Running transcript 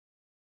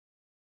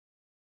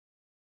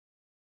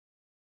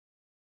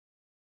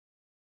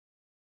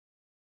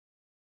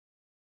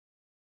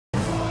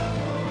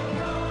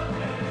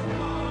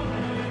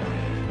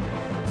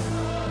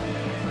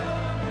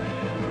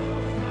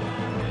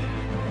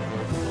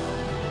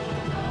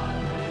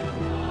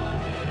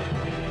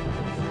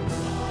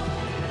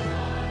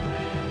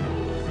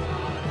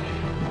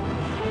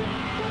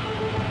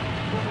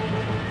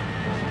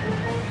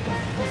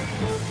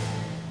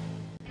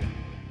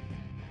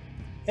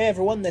Hey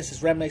everyone, this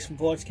is Remleiz from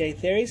 40k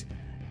Theories.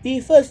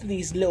 The first of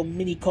these little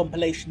mini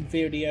compilation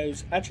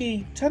videos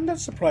actually turned out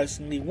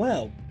surprisingly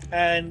well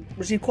and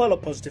received quite a lot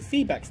of positive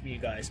feedback from you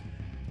guys.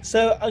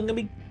 So I'm going to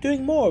be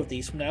doing more of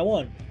these from now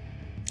on.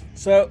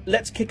 So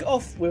let's kick it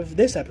off with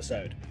this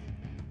episode.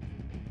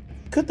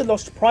 Could the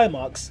Lost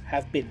Primarchs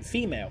have been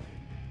female?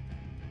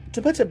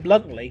 To put it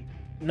bluntly,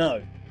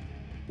 no.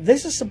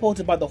 This is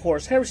supported by the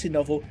Horus Heresy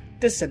novel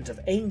Descent of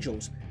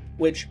Angels,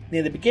 which,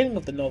 near the beginning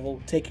of the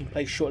novel, taking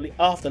place shortly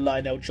after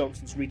Lionel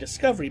Johnson's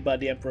rediscovery by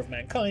the Emperor of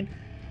Mankind,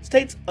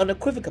 states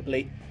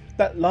unequivocally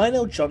that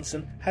Lionel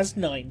Johnson has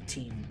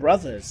 19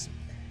 brothers.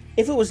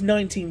 If it was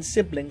 19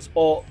 siblings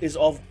or is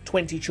of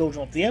 20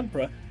 children of the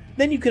Emperor,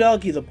 then you could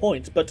argue the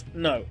point, but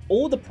no,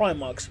 all the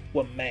Primarchs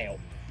were male.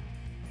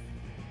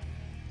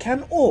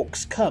 Can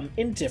orcs come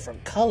in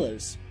different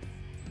colours?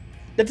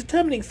 The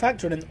determining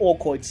factor in an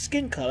orcoid's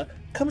skin colour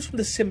comes from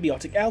the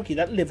symbiotic algae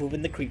that live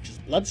within the creature's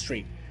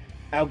bloodstream.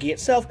 Algae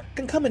itself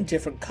can come in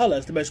different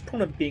colours, the most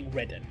prominent being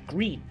red and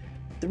green.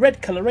 The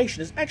red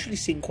coloration is actually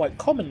seen quite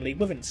commonly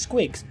within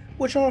squigs,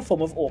 which are a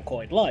form of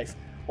orcoid life,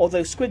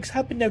 although squigs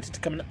have been noted to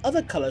come in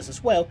other colours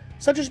as well,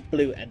 such as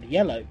blue and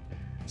yellow.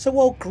 So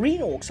while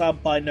green orcs are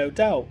by no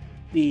doubt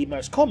the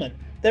most common,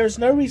 there is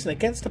no reason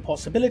against the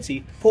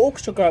possibility for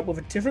orcs to grow up with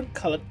a different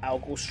coloured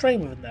algal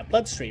strain within their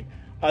bloodstream,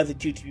 either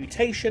due to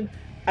mutation,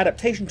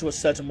 adaptation to a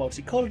certain world's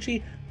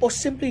ecology, or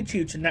simply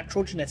due to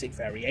natural genetic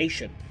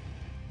variation.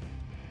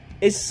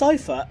 Is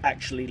Cypher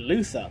actually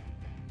Luther?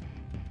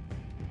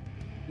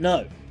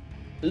 No.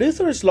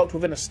 Luther is locked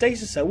within a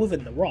stasis cell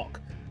within the Rock,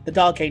 the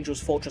Dark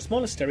Angel's fortress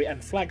monastery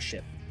and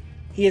flagship.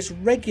 He is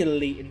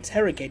regularly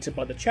interrogated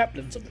by the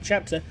chaplains of the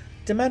chapter,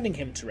 demanding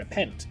him to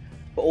repent,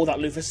 but all that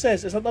Luther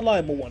says is that the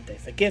Lion will one day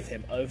forgive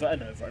him over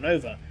and over and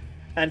over,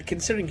 and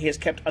considering he is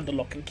kept under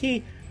lock and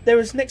key, there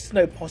is next to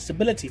no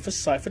possibility for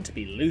Cypher to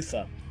be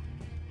Luther.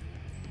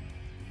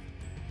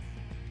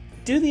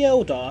 Do the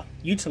Eldar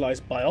utilise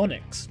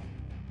bionics?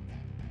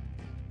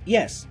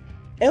 Yes,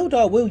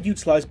 Eldar will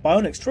utilise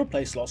bionics to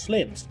replace lost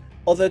limbs,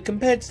 although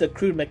compared to the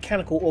crude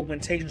mechanical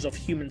augmentations of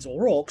humans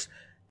or orcs,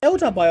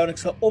 Eldar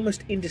bionics are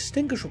almost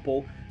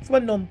indistinguishable from a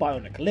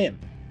non-bionic limb.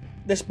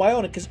 This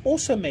bionic is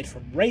also made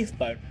from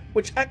wraithbone,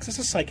 which acts as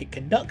a psychic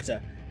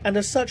conductor, and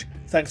as such,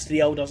 thanks to the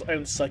Eldar's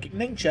own psychic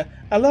nature,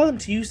 allow them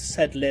to use the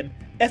said limb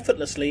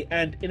effortlessly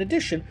and, in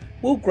addition,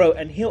 will grow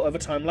and heal over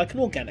time like an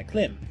organic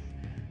limb.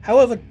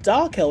 However,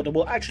 Dark Eldar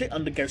will actually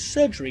undergo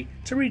surgery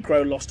to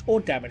regrow lost or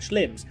damaged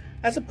limbs,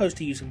 as opposed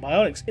to using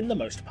bionics in the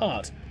most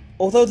part,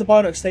 although the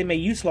bionics they may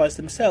utilise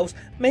themselves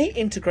may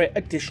integrate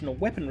additional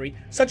weaponry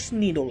such as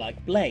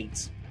needle-like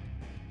blades.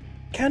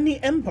 Can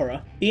the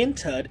Emperor be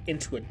interred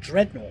into a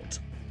Dreadnaught?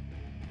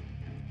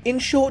 In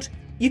short,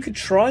 you could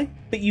try,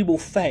 but you will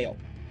fail.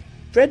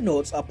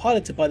 Dreadnaughts are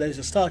piloted by those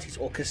Astartes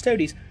or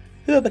Custodes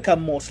who have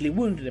become mortally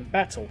wounded in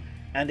battle,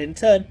 and in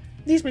turn,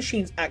 these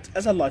machines act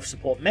as a life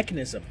support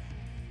mechanism.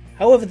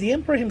 However, the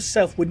Emperor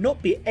himself would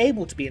not be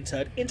able to be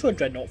interred into a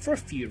Dreadnaught for a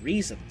few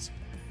reasons.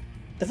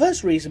 The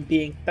first reason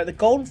being that the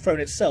Golden Throne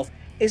itself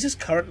is his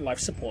current life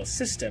support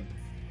system.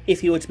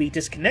 If he were to be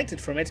disconnected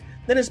from it,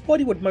 then his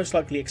body would most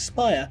likely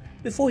expire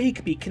before he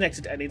could be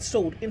connected and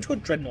installed into a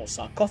Dreadnaught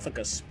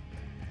sarcophagus.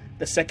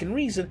 The second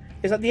reason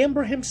is that the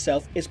Emperor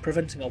himself is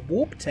preventing a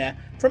warp tear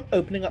from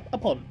opening up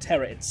upon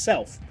Terra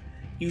itself,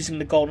 using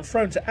the Golden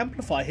Throne to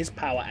amplify his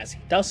power as he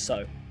does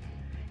so.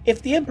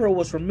 If the Emperor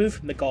was removed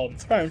from the Golden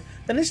Throne,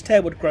 then his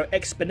tear would grow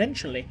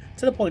exponentially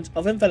to the point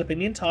of enveloping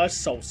the entire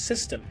Sol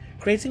system,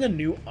 creating a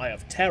new Eye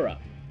of Terror.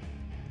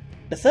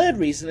 The third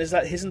reason is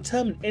that his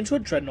interment into a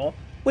Dreadnaught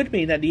would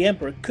mean that the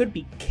Emperor could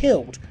be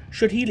killed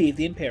should he leave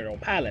the Imperial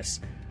Palace,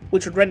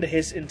 which would render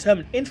his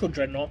interment into a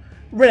Dreadnaught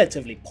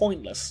relatively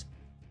pointless.